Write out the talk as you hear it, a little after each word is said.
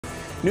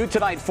New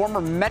tonight,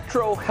 former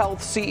MetroHealth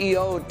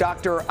CEO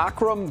Dr.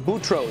 Akram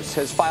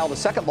has filed a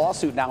second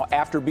lawsuit now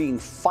after being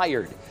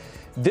fired.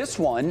 This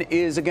one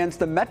is against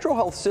the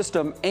MetroHealth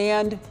system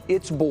and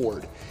its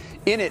board.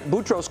 In it,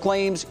 Boutros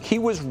claims he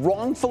was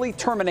wrongfully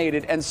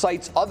terminated and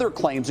cites other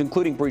claims,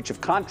 including breach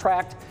of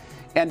contract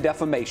and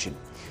defamation.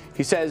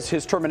 He says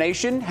his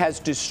termination has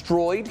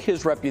destroyed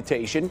his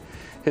reputation.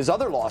 His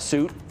other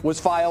lawsuit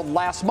was filed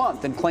last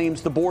month and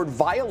claims the board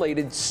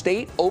violated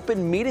state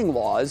open meeting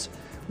laws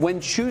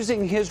when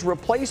choosing his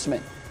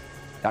replacement.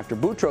 Dr.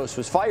 Boutros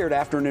was fired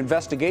after an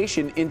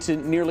investigation into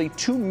nearly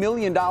 $2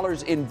 million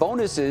in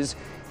bonuses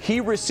he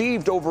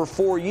received over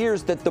 4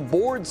 years that the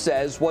board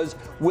says was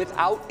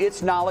without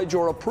its knowledge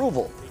or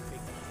approval.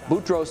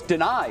 Boutros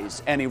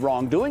denies any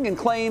wrongdoing and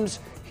claims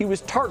he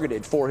was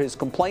targeted for his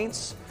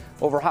complaints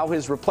over how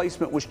his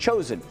replacement was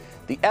chosen.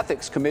 The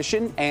Ethics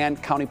Commission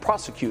and county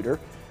prosecutor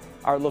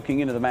are looking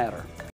into the matter.